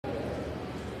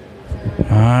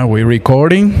We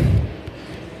recording?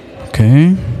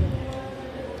 Okay.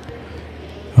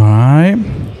 All right.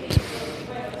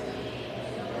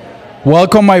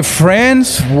 Welcome, my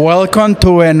friends. Welcome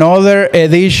to another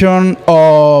edition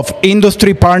of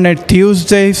Industry Partner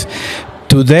Tuesdays.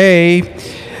 Today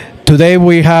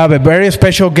we have a very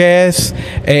special guest,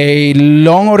 a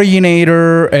loan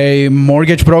originator, a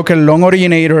mortgage broker, loan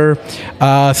originator,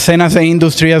 same as the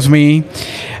industry as me,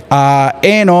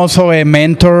 and also a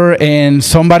mentor and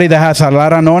somebody that has a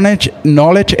lot of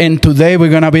knowledge. And today we're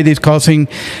going to be discussing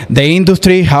the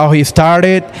industry, how he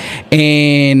started,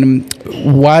 and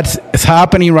what's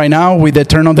happening right now with the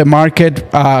turn of the market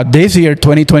this year,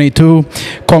 2022,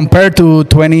 compared to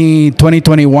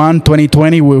 2021,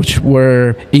 2020, which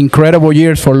were incredible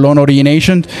years for loan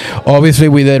origination, obviously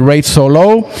with the rates so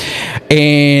low,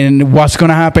 and what's going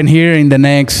to happen here in the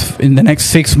next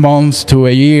 6 months to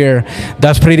a year.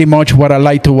 That's pretty much what I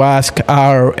like to ask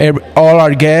all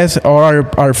our guests, all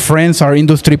our friends, our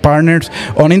industry partners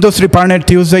on Industry Partner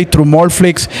Tuesday through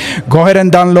Moreflix. Go ahead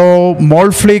and download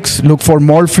Moreflix. Look for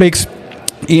Moreflix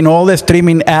in all the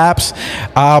streaming apps,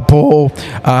 Apple,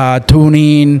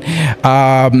 TuneIn.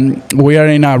 We are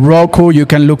in Roku. You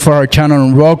can look for our channel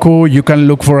on Roku. You can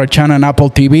look for our channel on Apple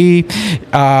TV.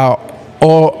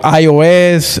 Or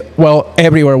iOS, well,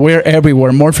 everywhere. We're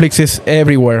everywhere. Moreflix is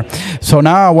everywhere. So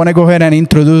now I want to go ahead and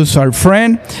introduce our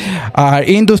friend, our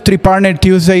Industry Partner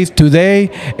Tuesdays today,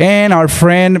 and our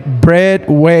friend Brett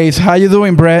Weiss. How you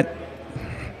doing, Brett?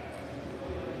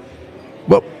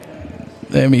 Well,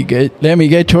 let me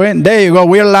get you in. There you go.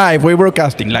 We're live. We're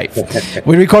broadcasting live.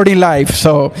 We're recording live.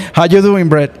 So how you doing,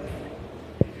 Brett?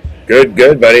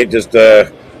 Good, buddy. Just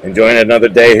enjoying another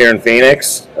day here in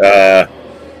Phoenix.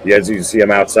 As you can see,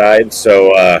 I'm outside,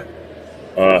 so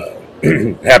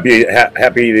happy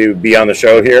to be on the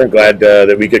show here. Glad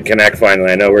that we could connect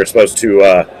finally. I know we were supposed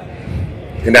to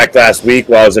connect last week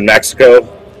while I was in Mexico.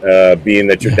 Being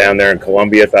that you're down there in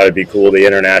Colombia, I thought it'd be cool, the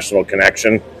international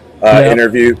connection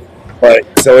interview. But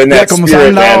so in that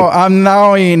spirit, I'm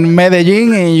now in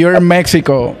Medellin and you're in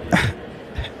Mexico.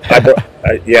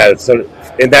 So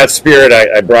in that spirit,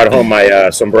 I brought home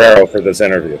my sombrero for this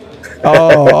interview.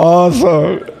 Oh,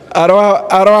 awesome. I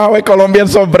don't have a Colombian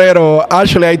sombrero.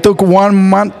 Actually, I took 1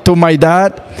 month to my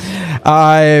dad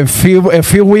a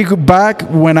few weeks back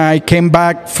when I came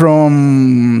back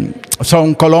from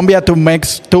Colombia to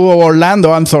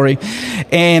Orlando, I'm sorry.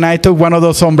 And I took one of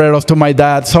those sombreros to my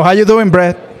dad. So how you doing,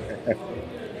 Brett?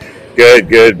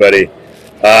 Good, buddy.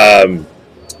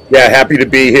 Happy to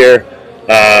be here.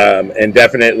 And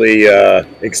definitely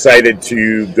excited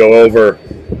to go over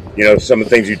some of the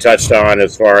things you touched on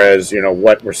as far as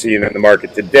what we're seeing in the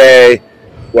market today,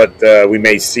 what we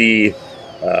may see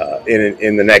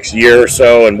in the next year or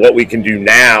so, and what we can do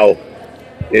now.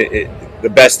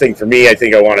 The best thing for me, I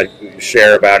think I want to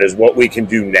share about is what we can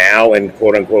do now in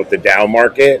quote unquote the down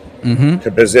market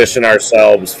to position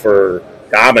ourselves for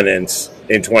dominance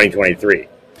in 2023.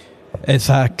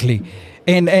 Exactly.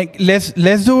 And let's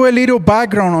do a little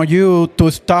background on you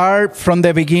to start from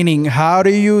the beginning. How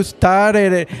do you start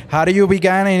it? How do you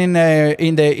began in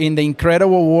the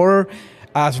incredible world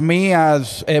as a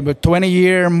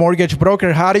 20-year mortgage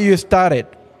broker? How do you start it?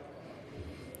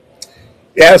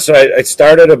 Yeah, so I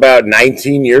started about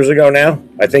 19 years ago now.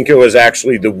 I think it was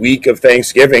actually the week of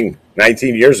Thanksgiving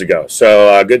 19 years ago.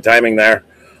 So good timing there.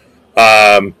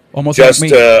 Almost just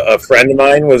like me. A friend of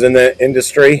mine was in the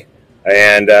industry.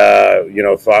 And,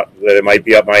 thought that it might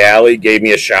be up my alley, gave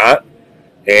me a shot.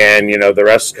 And, the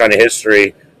rest is kind of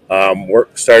history.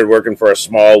 Started working for a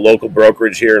small local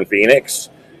brokerage here in Phoenix.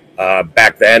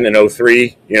 Back then in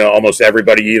 03, almost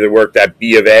everybody either worked at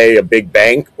B of A big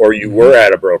bank, or you were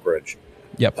at a brokerage.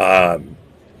 Yep.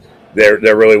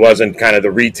 There really wasn't kind of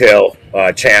the retail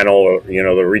channel or,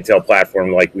 the retail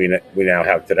platform like we now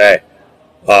have today.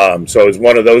 So it was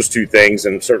one of those two things,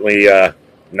 and certainly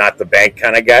not the bank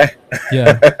kind of guy.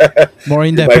 Yeah, more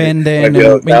independent,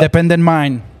 independent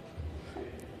mind.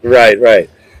 Right.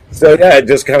 So it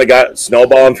just kind of got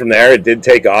snowballing from there. It did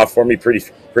take off for me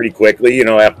pretty quickly.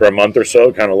 After a month or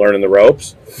so, kind of learning the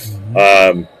ropes.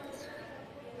 And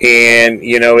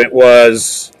it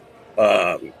was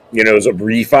it was a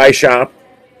refi shop.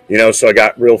 So I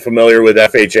got real familiar with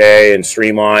FHA and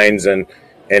Streamlines and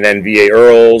NVA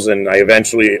Earls, and I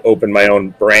eventually opened my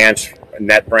own branch.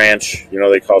 Net branch, they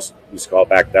used to call it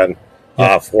back then,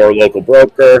 for a local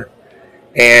broker,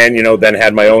 and then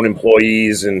had my own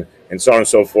employees and so on and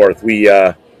so forth. We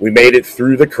made it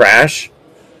through the crash,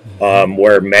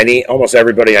 where almost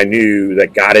everybody I knew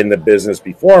that got in the business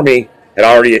before me had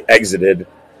already exited.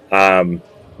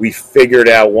 We figured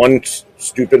out one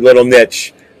stupid little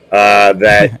niche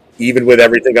that even with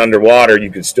everything underwater,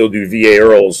 you could still do VA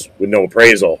Earls with no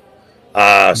appraisal.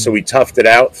 So we toughed it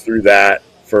out through that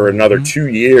for another 2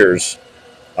 years.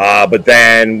 But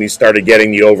then we started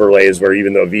getting the overlays where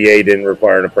even though VA didn't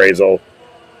require an appraisal,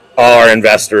 all our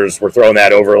investors were throwing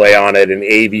that overlay on it, an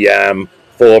AVM,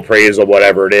 full appraisal,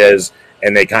 whatever it is,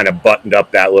 and they kind of buttoned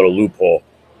up that little loophole.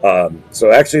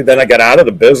 So actually then I got out of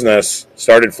the business,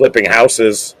 started flipping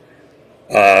houses,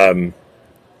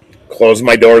 closed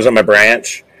my doors on my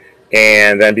branch.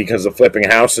 And then because of flipping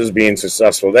houses, being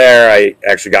successful there, I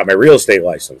actually got my real estate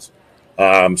license.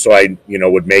 So I,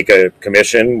 would make a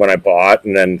commission when I bought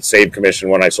and then save commission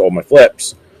when I sold my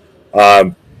flips.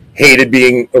 Hated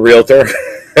being a realtor.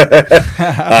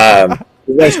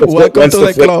 Once the flips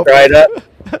dried up,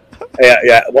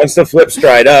 once the flips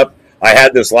dried up, I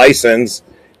had this license,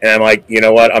 and I'm like, you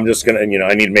know what? I'm just gonna,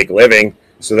 I need to make a living.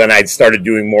 So then I started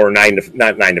doing more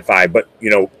not 9 to 5, but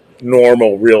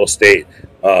normal real estate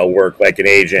work, like an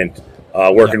agent,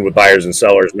 working with buyers and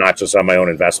sellers, not just on my own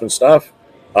investment stuff.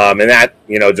 And that,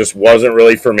 just wasn't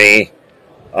really for me.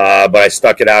 But I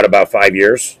stuck it out about 5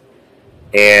 years,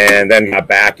 and then got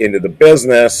back into the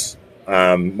business,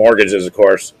 mortgages, of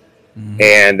course. Mm-hmm.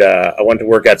 And I went to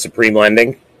work at Supreme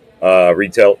Lending,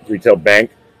 retail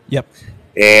bank. Yep.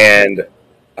 And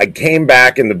I came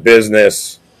back in the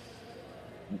business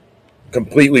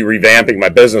completely revamping my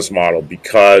business model,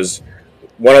 because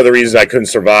one of the reasons I couldn't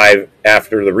survive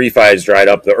after the refis dried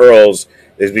up, the Earls,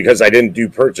 is because I didn't do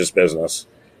purchase business.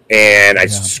 And I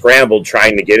scrambled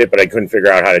trying to get it, but I couldn't figure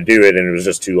out how to do it, and it was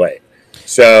just too late.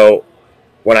 So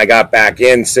when I got back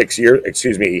in 6 years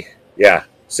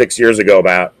ago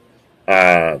about,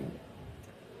 I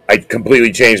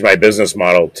completely changed my business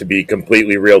model to be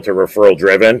completely realtor referral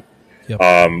driven,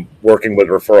 working with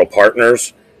referral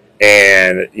partners.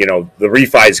 And, the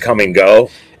refis come and go,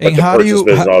 but the purchase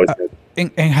business always is.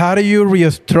 And how do you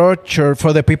restructure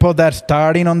for the people that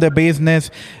starting on the business,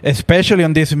 especially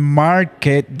on this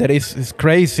market that is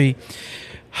crazy?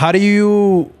 How do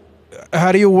you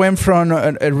went from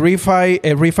a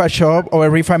refi shop or a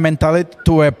refi mentality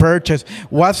to a purchase?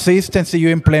 What systems did you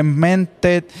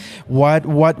implemented?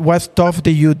 What stuff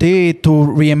did you did to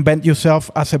reinvent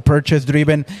yourself as a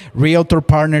purchase-driven realtor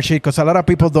partnership? Because a lot of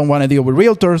people don't want to deal with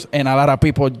realtors, and a lot of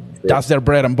people, that's their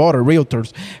bread and butter,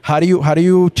 realtors. How do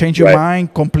you change your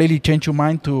mind, completely change your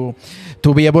mind to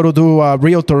be able to do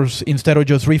realtors instead of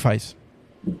just refis?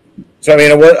 So,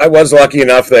 I was lucky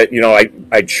enough that,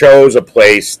 I chose a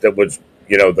place that was,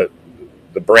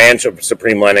 the branch of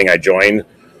Supreme Lending I joined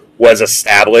was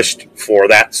established for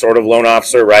that sort of loan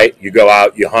officer, right? You go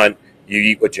out, you hunt, you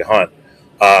eat what you hunt.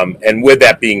 And with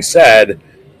that being said,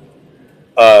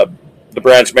 the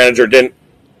branch manager didn't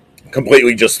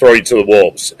completely just throw you to the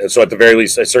wolves. And so at the very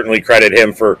least, I certainly credit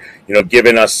him for,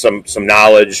 giving us some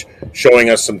knowledge, showing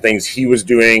us some things he was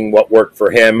doing, what worked for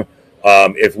him,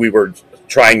 if we were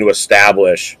trying to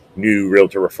establish new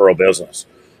realtor referral business.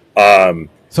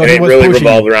 So and it really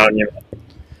revolved around,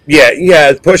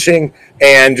 pushing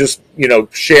and just,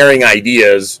 sharing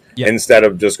ideas instead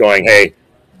of just going, hey,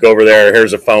 go over there,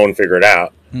 here's a phone, figure it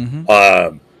out.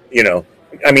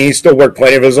 Mm-hmm. He still worked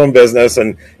plenty of his own business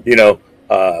and,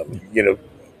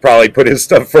 probably put his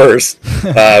stuff first.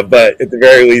 But at the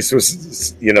very least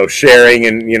was, sharing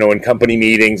and, in company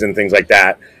meetings and things like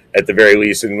that at the very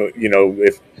least. And,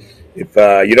 if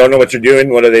you don't know what you're doing,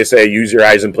 what do they say? Use your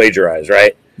eyes and plagiarize,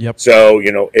 right? Yep. So,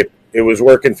 if it was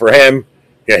working for him,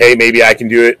 hey, maybe I can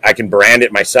do it. I can brand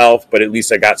it myself, but at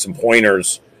least I got some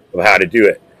pointers of how to do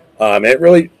it. And it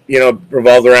really,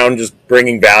 revolved around just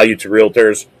bringing value to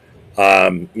realtors.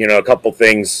 A couple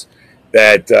things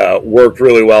that worked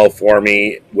really well for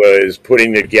me was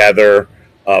putting together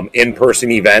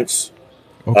in-person events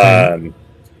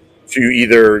to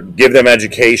either give them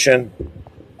education.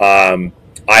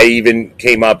 I even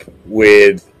came up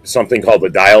with something called the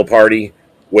Dial Party,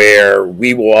 where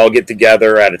we will all get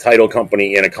together at a title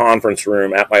company in a conference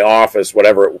room at my office,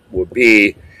 whatever it would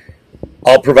be.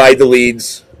 I'll provide the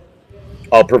leads.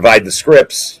 I'll provide the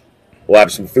scripts. We'll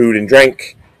have some food and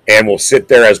drink, and we'll sit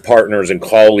there as partners and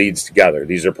call leads together.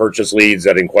 These are purchase leads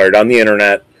that inquired on the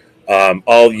internet.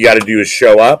 All you got to do is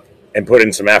show up and put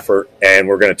in some effort, and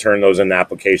we're going to turn those into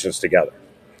applications together.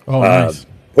 Oh, nice.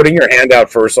 Putting your hand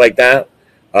out first like that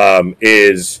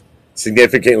is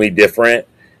significantly different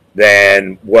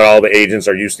than what all the agents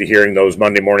are used to hearing, those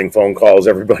Monday morning phone calls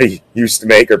everybody used to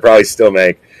make or probably still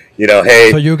make.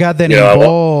 Hey. So you got them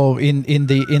involved in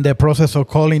the process of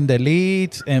calling the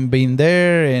leads and being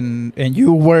there, and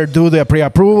you were do the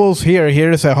pre-approvals.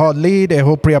 Here's a hot lead, a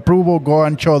whole pre-approval. Go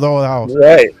and show the whole house.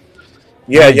 Right.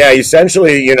 Yeah, yeah.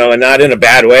 Essentially, and not in a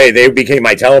bad way. They became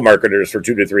my telemarketers for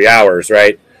 2 to 3 hours,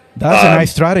 right? That's a nice And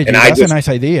strategy. I That's a just, nice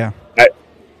idea. I,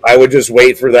 I would just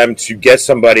wait for them to get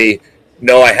somebody.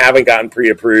 No, I haven't gotten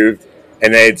pre-approved,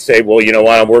 and they'd say, "Well, you know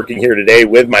what? I'm working here today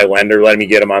with my lender. Let me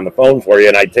get them on the phone for you."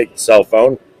 And I'd take the cell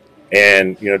phone,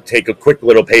 and take a quick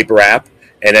little paper app,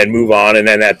 and then move on. And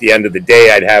then at the end of the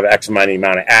day, I'd have X amount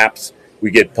of apps.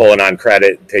 We get pulling on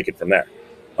credit, and take it from there.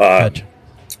 Gotcha.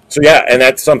 So yeah, and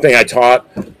that's something I taught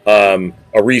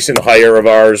a recent hire of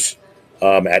ours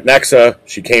at Nexa.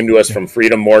 She came to us from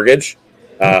Freedom Mortgage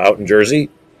out in Jersey,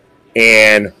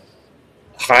 and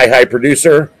high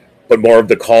producer, but more of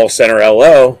the call center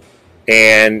LO.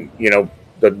 And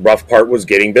the rough part was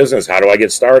getting business. How do I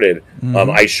get started?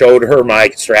 I showed her my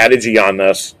strategy on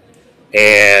this,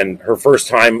 and her first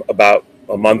time about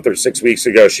a month or 6 weeks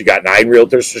ago, she got 9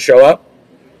 realtors to show up.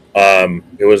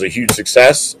 It was a huge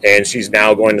success, and she's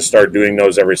now going to start doing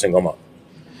those every single month.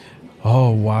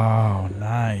 Oh, wow.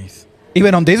 Nice.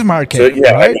 Even on this market, So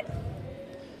yeah, right?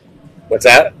 What's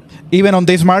that? Even on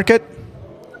this market?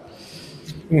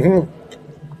 Well,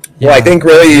 I think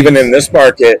really even in this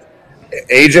market,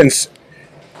 agents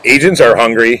are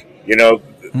hungry.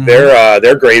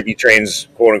 Their gravy train's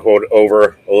quote unquote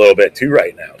over a little bit too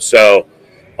right now. So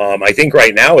I think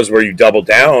right now is where you double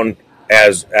down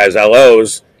as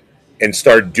LOs and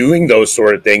start doing those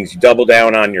sort of things. You double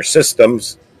down on your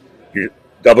systems, you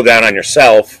double down on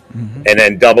yourself, and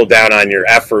then double down on your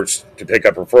efforts to pick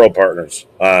up referral partners.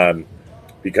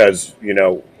 Because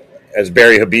as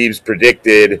Barry Habib's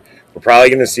predicted, we're probably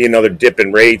going to see another dip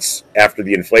in rates after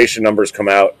the inflation numbers come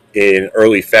out in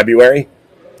early February.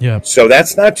 Yeah. So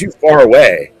that's not too far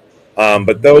away.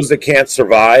 But those that can't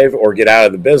survive or get out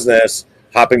of the business,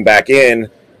 hopping back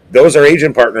in, those are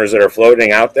agent partners that are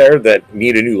floating out there that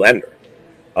need a new lender.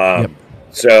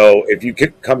 So if you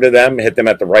could come to them, hit them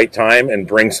at the right time, and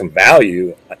bring some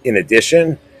value in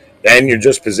addition, then you're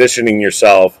just positioning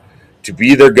yourself to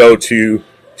be their go-to,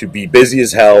 to be busy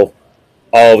as hell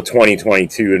all of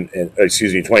 2022 and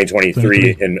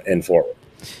 2023 and forward.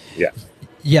 Yeah.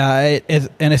 Yeah,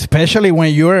 and especially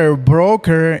when you're a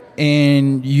broker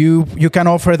and you can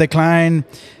offer the client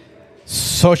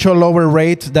such a lower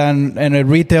rate than a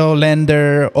retail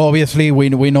lender. Obviously, we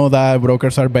know that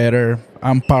brokers are better.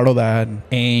 I'm part of that,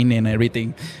 Ain and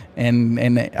everything, and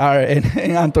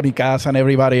Anthony Cass and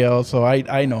everybody else. So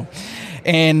I know.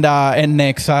 And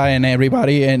Nexa and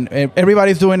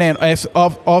everybody's doing an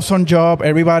awesome job.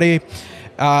 Everybody,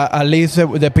 at least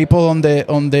the people in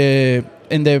the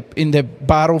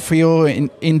battlefield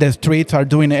in the streets are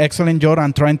doing an excellent job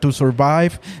and trying to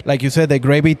survive. Like you said, the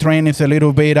gravy train is a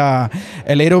little bit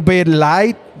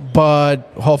light, but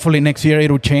hopefully next year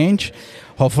it'll change.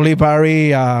 Hopefully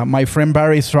Barry, my friend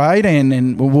Barry is right,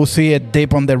 and we will see a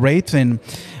dip on the rates, and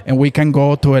we can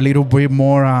go to a little bit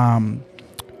more.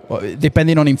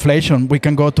 Depending on inflation, we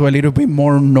can go to a little bit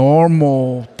more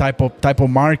normal type of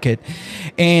market.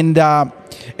 And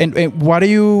what are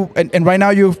you? And right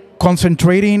now you're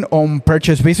concentrating on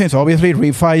purchase business. Obviously,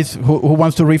 refis. Who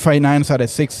wants to refinance at a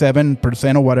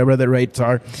 6-7% or whatever the rates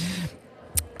are?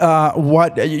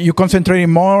 What you concentrating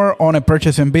more on a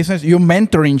purchasing business? You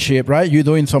mentoringship, right? You're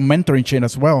doing some mentoringship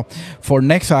as well for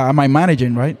Nexa. Am I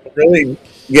managing, right? Really?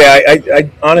 Yeah, I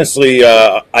honestly,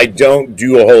 I don't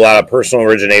do a whole lot of personal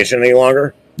origination any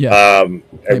longer. Yeah.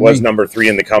 I was number 3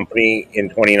 in the company in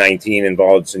 2019,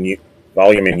 involved in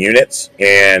volume in units.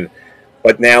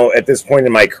 But now at this point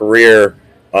in my career,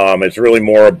 it's really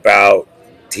more about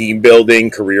team building,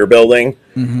 career building.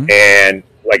 And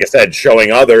like I said,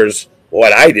 showing others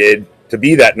what I did to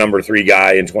be that number 3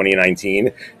 guy in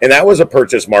 2019. And that was a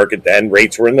purchase market then.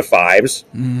 Rates were in the 5s.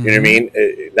 You know what I mean?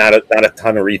 Not a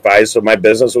ton of refis. So my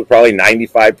business was probably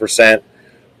 95%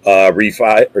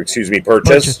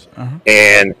 purchase.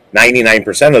 And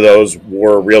 99% of those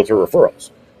were realtor referrals.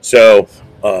 So,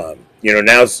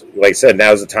 now's, like I said,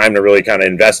 now's the time to really kind of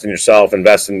invest in yourself,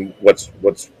 invest in what's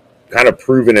kind of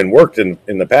proven and worked in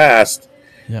the past.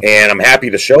 Yep. And I'm happy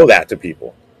to show that to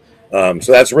people.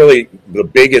 So that's really the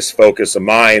biggest focus of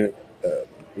mine,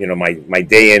 my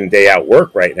day in, day out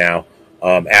work right now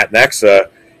at Nexa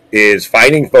is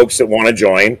finding folks that want to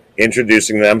join,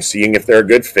 introducing them, seeing if they're a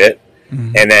good fit.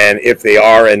 And then if they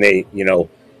are, and they,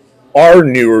 are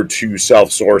newer to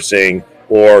self-sourcing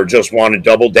or just want to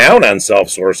double down on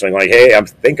self-sourcing, like, hey, I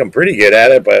think I'm pretty good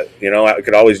at it, but, I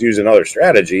could always use another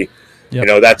strategy.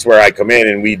 Yep. That's where I come in,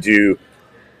 and we do,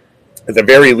 at the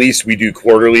very least, we do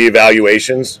quarterly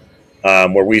evaluations.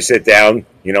 Where we sit down,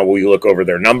 we look over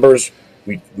their numbers,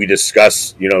 we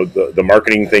discuss, the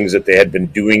marketing things that they had been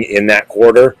doing in that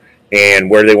quarter and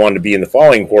where they wanted to be in the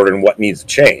following quarter and what needs to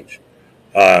change.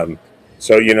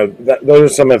 So,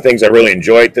 those are some of the things I really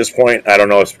enjoy at this point. I don't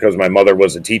know if it's because my mother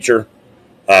was a teacher,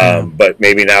 but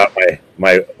maybe now at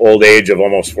my old age of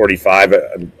almost 45,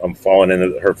 I'm falling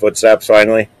into her footsteps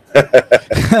finally.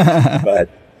 But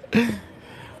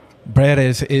Brett,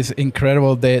 is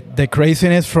incredible. The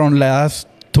craziness from last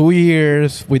 2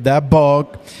 years with that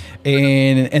bug,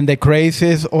 and the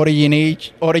craziest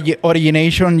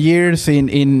origination years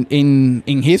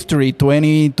in history,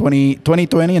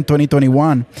 2020 and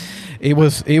 2021. It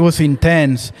was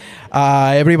intense.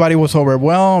 Everybody was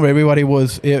overwhelmed.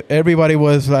 Everybody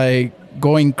was like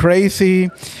going crazy.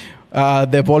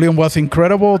 The volume was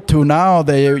incredible. To now,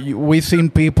 we've seen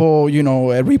people,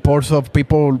 reports of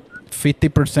people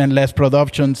 50% less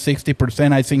production,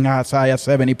 60%, I think as high as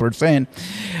 70%.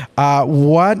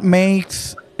 What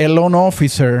makes a loan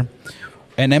officer,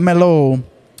 an MLO,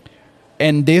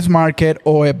 in this market,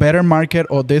 or a better market,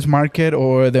 or this market,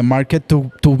 or the market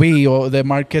to be, or the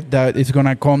market that is going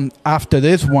to come after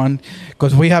this one?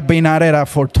 Because we have been at it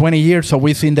for 20 years, so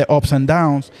we've seen the ups and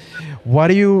downs. What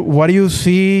do you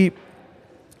see?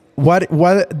 What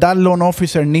that loan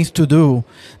officer needs to do,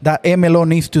 that MLO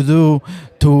needs to do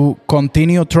to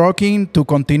continue trucking, to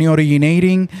continue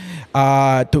originating?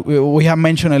 We have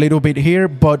mentioned a little bit here,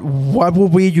 but what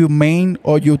would be your main,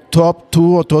 or your top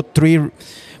 2 or top 3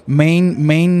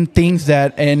 main things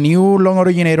that a new loan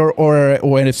originator, or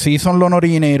a seasoned loan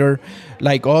originator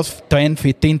like us, 10,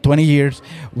 15, 20 years,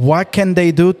 what can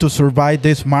they do to survive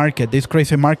this market, this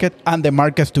crazy market, and the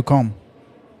markets to come?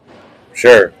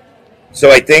 Sure. So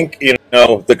I think,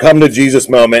 the come to Jesus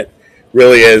moment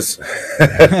really is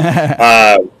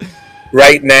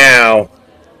right now,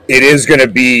 it is going to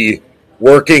be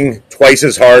working twice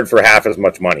as hard for half as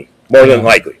much money, more than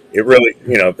likely. It really,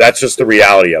 that's just the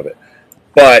reality of it.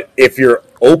 But if you're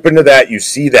open to that, you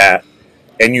see that,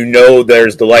 and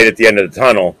there's the light at the end of the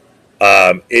tunnel,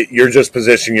 you're just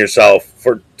positioning yourself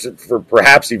for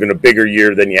perhaps even a bigger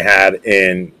year than you had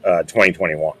in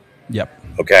 2021. Yep.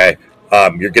 Okay.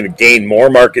 You're going to gain more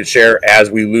market share as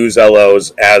we lose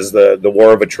LOs, as the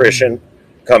war of attrition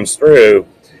comes through.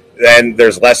 Then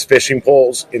there's less fishing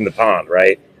poles in the pond,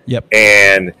 right? Yep.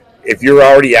 And if you're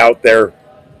already out there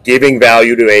giving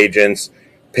value to agents,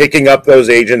 picking up those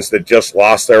agents that just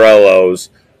lost their LOs,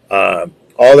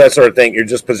 all that sort of thing, you're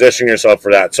just positioning yourself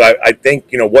for that. So I think,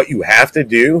 what you have to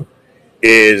do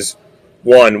is,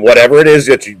 one, whatever it is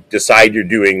that you decide you're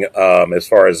doing, as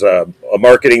far as a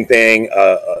marketing thing,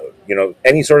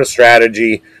 any sort of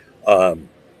strategy,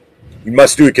 you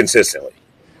must do it consistently,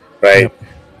 right? Yep.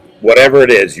 Whatever it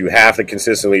is, you have to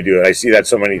consistently do it. I see that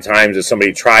so many times. If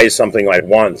somebody tries something like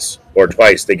once or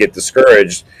twice, they get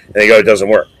discouraged and they go, it doesn't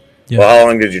work. Yep. Well, how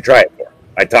long did you try it for?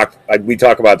 We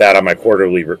talk about that on my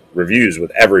quarterly reviews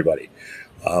with everybody,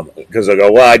 because they'll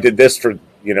go, well, I did this for,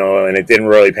 and it didn't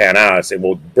really pan out. I say,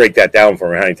 well, break that down for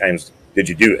me. How many times did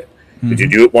you do it? Mm-hmm. Did you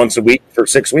do it once a week for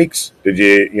 6 weeks? Did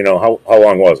you, how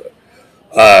long was it?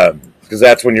 Because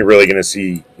that's when you're really going to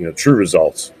see, true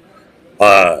results.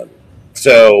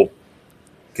 So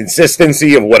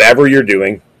consistency of whatever you're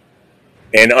doing,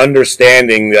 and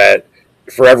understanding that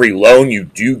for every loan you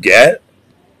do get,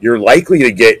 you're likely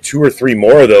to get 2 or 3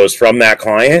 more of those from that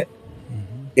client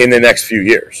in the next few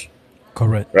years.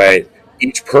 Correct. Right.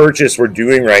 Each purchase we're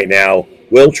doing right now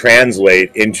will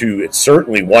translate into, it's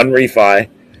certainly one refi,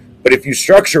 but if you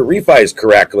structure refis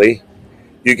correctly,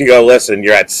 you can go, listen,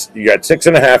 you're at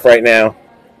 6.5 right now.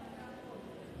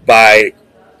 By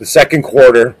the second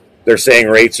quarter, they're saying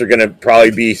rates are going to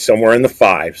probably be somewhere in the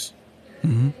 5s.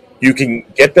 Mm-hmm. You can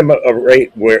get them a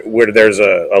rate where there's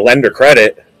a lender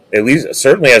credit, at least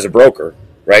certainly as a broker,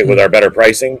 right, with our better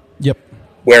pricing. Yep.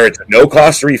 Where it's a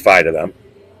no-cost refi to them.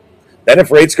 Then if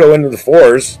rates go into the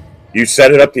 4s, you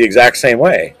set it up the exact same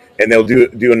way, and they'll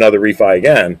do another refi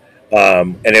again.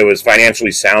 And it was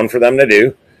financially sound for them to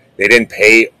do. They didn't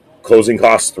pay closing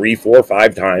costs 3, 4,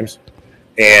 5 times.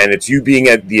 And it's you being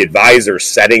the advisor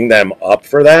setting them up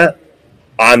for that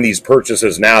on these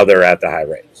purchases now they're at the high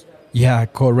rates. Yeah,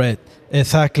 correct.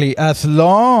 Exactly. As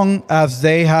long as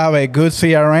they have a good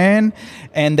CRM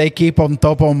and they keep on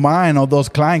top of mind of those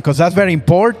clients, because that's very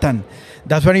important.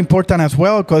 That's very important as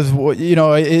well, because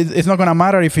it's not going to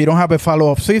matter if you don't have a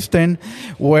follow-up system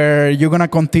where you're going to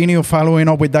continue following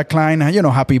up with that client,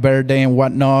 happy birthday and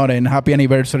whatnot, and happy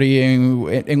anniversary,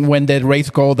 and when the rates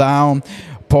go down,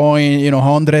 point,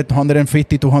 100,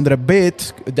 150, 200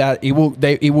 bits that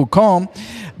it will come.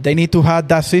 They need to have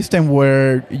that system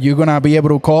where you're going to be able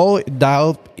to call,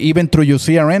 dial, even through your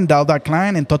CRM, dial that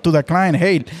client and talk to the client.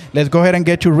 Hey, let's go ahead and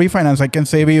get you refinance. I can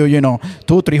save you,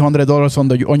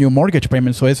 $200-$300 on your mortgage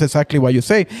payment. So it's exactly what you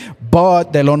say.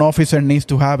 But the loan officer needs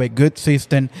to have a good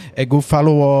system, a good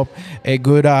follow-up, a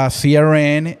good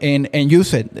CRM, and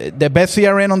use it. The best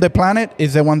CRM on the planet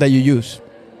is the one that you use.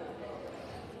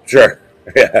 Sure.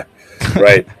 Yeah.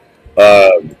 Right.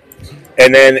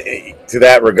 And then to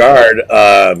that regard,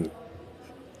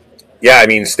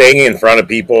 staying in front of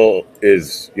people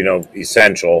is,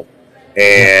 essential,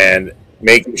 and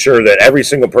making sure that every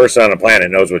single person on the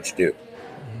planet knows what you do.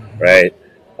 Right.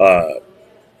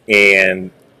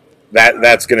 And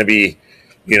that's going to be,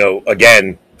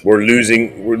 again, we're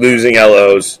losing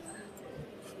LOs,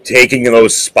 taking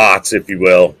those spots, if you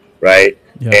will. Right.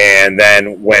 Yeah. And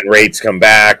then when rates come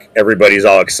back, everybody's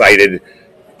all excited.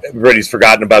 Everybody's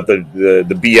forgotten about the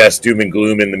BS doom and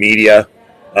gloom in the media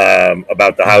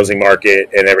about the housing market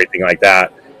and everything like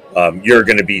that. You're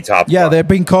going to be top. Yeah, they've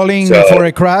been calling for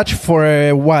a crash for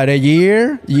a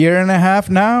year and a half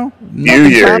now.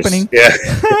 Nothing's happening. Yeah,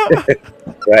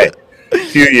 right.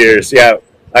 Few years. Yeah,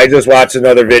 I just watched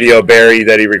another video, Barry,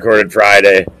 that he recorded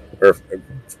Friday, or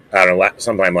I don't know,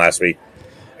 sometime last week,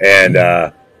 and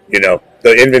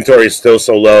the inventory is still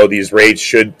so low. These rates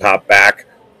should pop back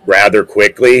rather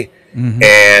quickly,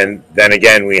 and then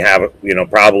again we have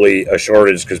probably a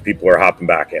shortage because people are hopping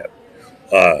back in.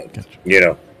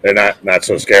 They're not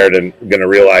so scared and going to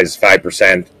realize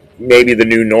 5% maybe the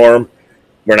new norm.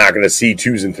 We're not going to see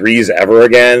 2s and 3s ever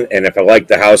again, and if I like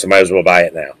the house, I might as well buy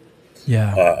it now.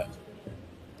 Yeah.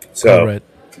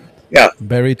 Yeah,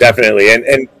 very definitely,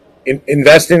 and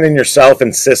investing in yourself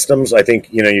and systems. I think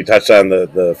you touched on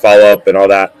the follow up and all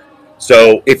that.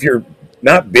 So if you're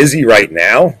not busy right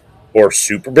now or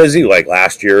super busy like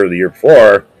last year or the year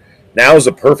before, now is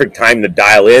the perfect time to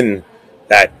dial in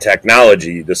that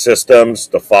technology, the systems,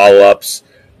 the follow-ups,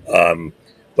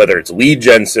 whether it's lead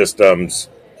gen systems,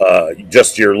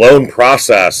 just your loan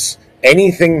process,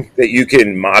 anything that you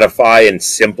can modify and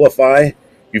simplify,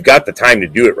 you've got the time to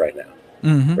do it right now,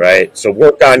 right? So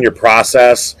work on your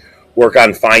process, work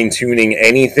on fine-tuning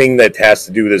anything that has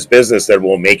to do with this business that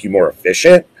will make you more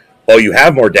efficient. Well, you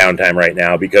have more downtime right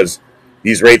now because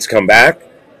these rates come back,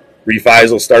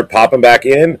 refis will start popping back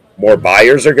in, more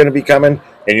buyers are going to be coming,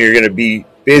 and you're going to be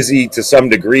busy to some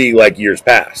degree like years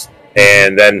past.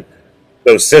 And then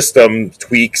those system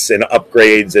tweaks and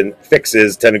upgrades and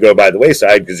fixes tend to go by the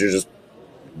wayside because you're just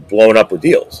blowing up with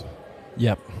deals.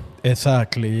 Yep,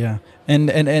 exactly, yeah.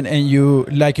 And you,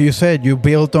 like you said, you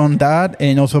build on that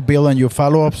and also build on your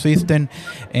follow-up system.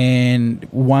 And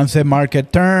once the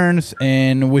market turns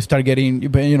and we start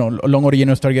getting, loan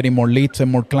originators start getting more leads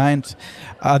and more clients,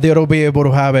 they'll be able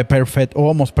to have a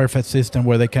almost perfect system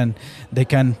where they can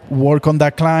work on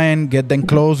that client, get them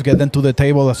close, get them to the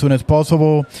table as soon as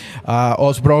possible.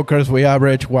 Us brokers, we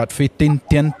average, 15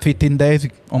 days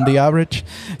on the average.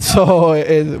 So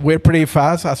we're pretty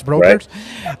fast as brokers.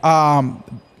 Right.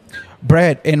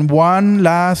 Brett, and one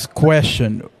last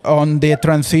question on the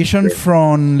transition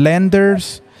from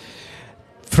lenders,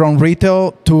 from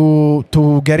retail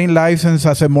to getting licensed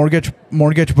as a mortgage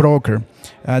broker.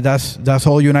 That's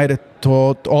all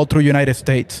through United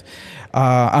States.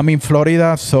 I'm in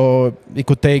Florida, so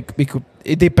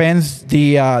it depends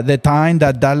the time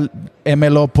that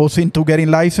MLO puts into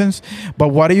getting licensed. But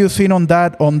what are you seeing on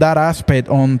that aspect,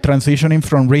 on transitioning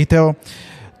from retail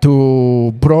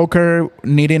to broker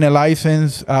needing a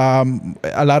license?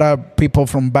 A lot of people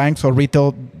from banks or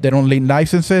retail, they don't need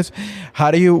licenses.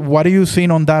 What are you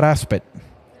seeing on that aspect?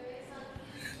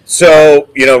 So,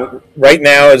 right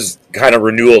now is kind of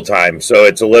renewal time. So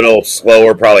it's a little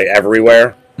slower probably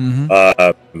everywhere.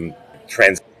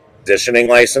 Transitioning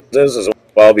licenses as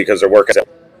well because they're working at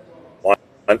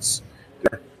once.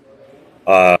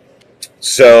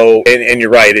 So, and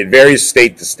you're right, it varies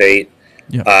state to state.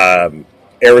 Yeah.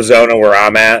 Arizona, where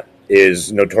I'm at,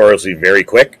 is notoriously very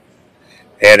quick.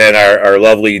 And then our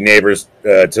lovely neighbors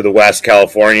to the west,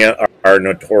 California, are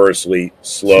notoriously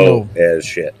slow as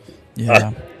shit.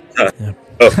 Yeah.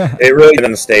 So it really is in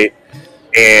the state.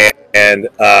 And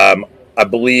I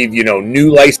believe,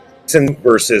 new license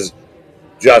versus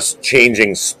just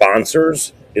changing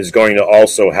sponsors is going to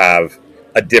also have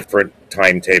a different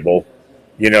timetable,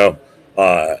 and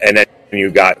then you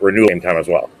got renewal time as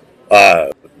well.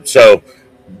 So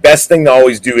best thing to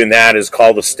always do in that is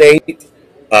call the state.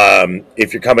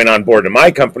 If you're coming on board to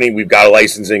my company, we've got a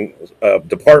licensing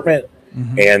department,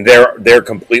 and they're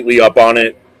completely up on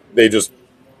it. They just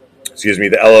excuse me,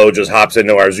 the LO just hops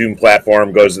into our Zoom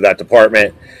platform, goes to that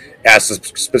department, asks a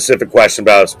specific question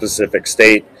about a specific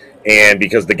state, and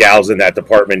because the gals in that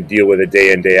department deal with it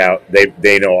day in, day out,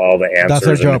 they know all the That's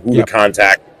their answers job. and who Yep. to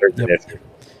contact if there's an Yep. issue.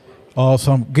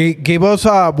 Awesome. Give us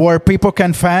where people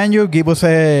can find you. Give us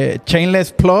a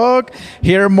shameless plug.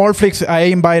 Here at Morphlix,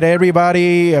 I invite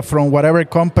everybody from whatever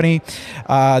company.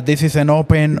 This is an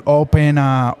open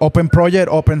project,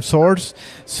 open source.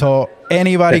 So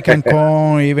anybody can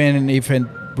come, even if in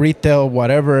retail,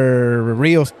 whatever,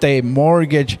 real estate,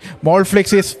 mortgage.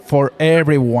 Morphlix is for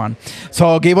everyone.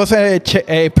 So give us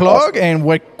a plug, and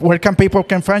where can people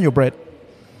can find you, Brett?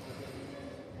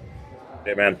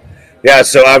 Hey, man. Yeah,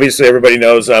 so obviously everybody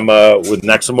knows I'm with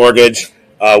Nexa Mortgage.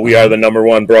 We are the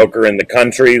 #1 broker in the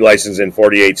country, licensed in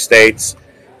 48 states,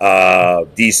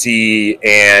 DC,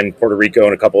 and Puerto Rico,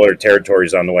 and a couple other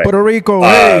territories on the way. Puerto Rico,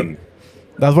 hey.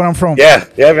 That's where I'm from. Yeah,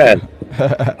 man.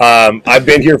 I've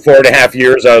been here 4.5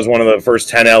 years. I was one of the first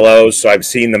 10 LOs, so I've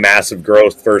seen the massive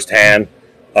growth firsthand,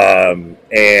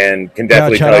 and can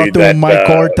definitely shout tell out you to that Mike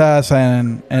Cortas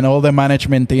and all the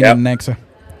management team Yep. in Nexa.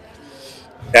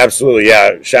 Absolutely,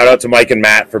 yeah. Shout out to Mike and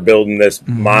Matt for building this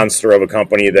monster of a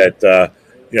company that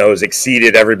has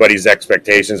exceeded everybody's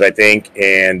expectations, I think.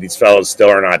 And these fellas still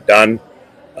are not done.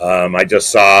 I just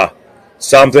saw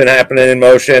something happening in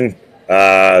motion.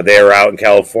 They are out in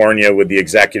California with the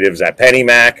executives at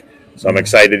PennyMac, so I'm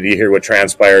excited to hear what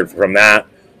transpired from that.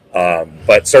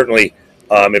 But certainly,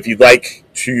 if you'd like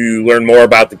to learn more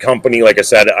about the company, like I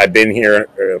said, I've been here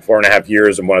 4.5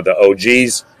 years. I'm one of the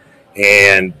OGs.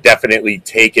 And definitely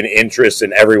take an interest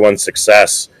in everyone's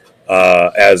success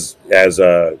as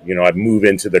I move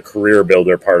into the career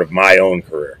builder part of my own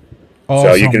career.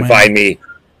 Awesome, so you can man. find me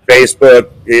Facebook.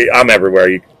 I'm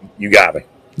everywhere. You got me.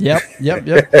 Yep.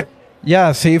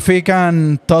 Yeah, see if we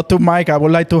can talk to Mike. I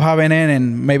would like to have him in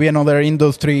and maybe another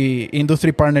industry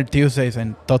partner Tuesdays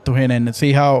and talk to him and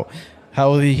see how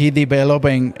he developed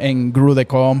and grew the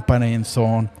company and so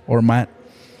on. Or Matt.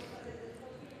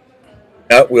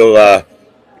 Yeah,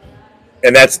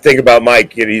 and that's the thing about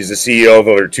Mike. He's the CEO of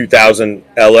over 2,000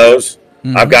 LOs.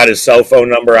 I've got his cell phone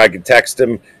number. I can text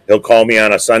him. He'll call me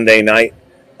on a Sunday night.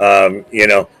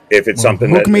 If it's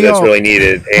something that's really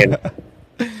needed. And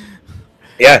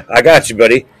yeah, I got you,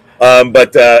 buddy. And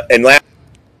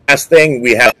last thing,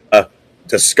 we have a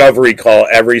discovery call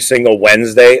every single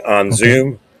Wednesday on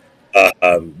Zoom.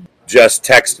 Just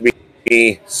text me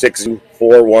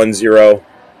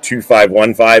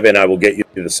 6410-2515, and I will get you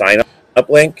to the sign up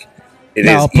link. It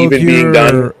is even being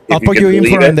done. I'll put your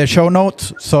info in the show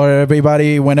notes, so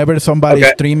everybody, whenever somebody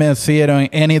streams, see it on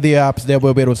any of the apps, they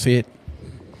will be able to see it.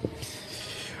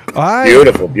 All right.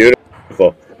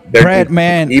 Beautiful. Brett,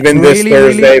 man, even this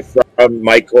Thursday from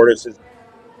Mike Cortas.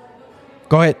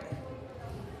 Go ahead.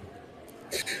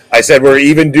 I said we're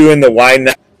even doing the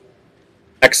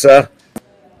Nexa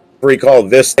recall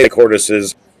this day,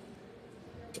 Cortas's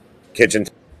kitchen.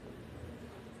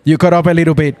 You cut up a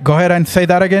little bit. Go ahead and say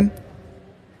that again.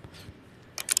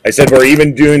 I said we're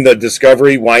even doing the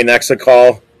Discovery Nexa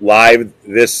call live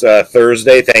this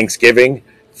Thursday, Thanksgiving,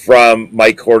 from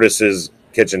Mike Cortas's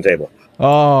kitchen table.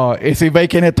 Oh, is he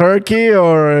baking a turkey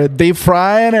or deep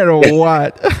frying it or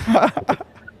what?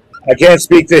 I can't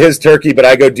speak to his turkey, but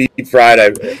I go deep fried.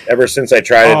 Ever since I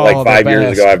tried it 5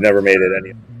 years ago, I've never made it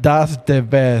any. That's the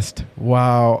best.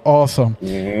 Wow, awesome.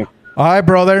 All right,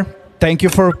 brother. Thank you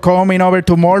for coming over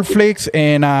to Morphlix,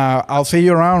 and I'll see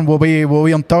you around. We'll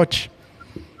be in touch.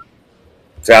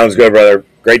 Sounds good, brother.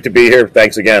 Great to be here.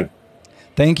 Thanks again.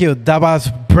 Thank you. That was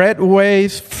Brett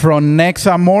Weiss from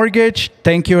Nexa Mortgage.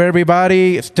 Thank you,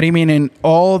 everybody, streaming in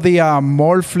all the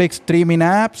Morphlix streaming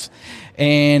apps.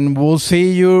 And we'll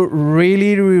see you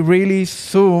really, really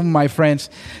soon, my friends.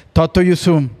 Talk to you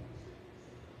soon.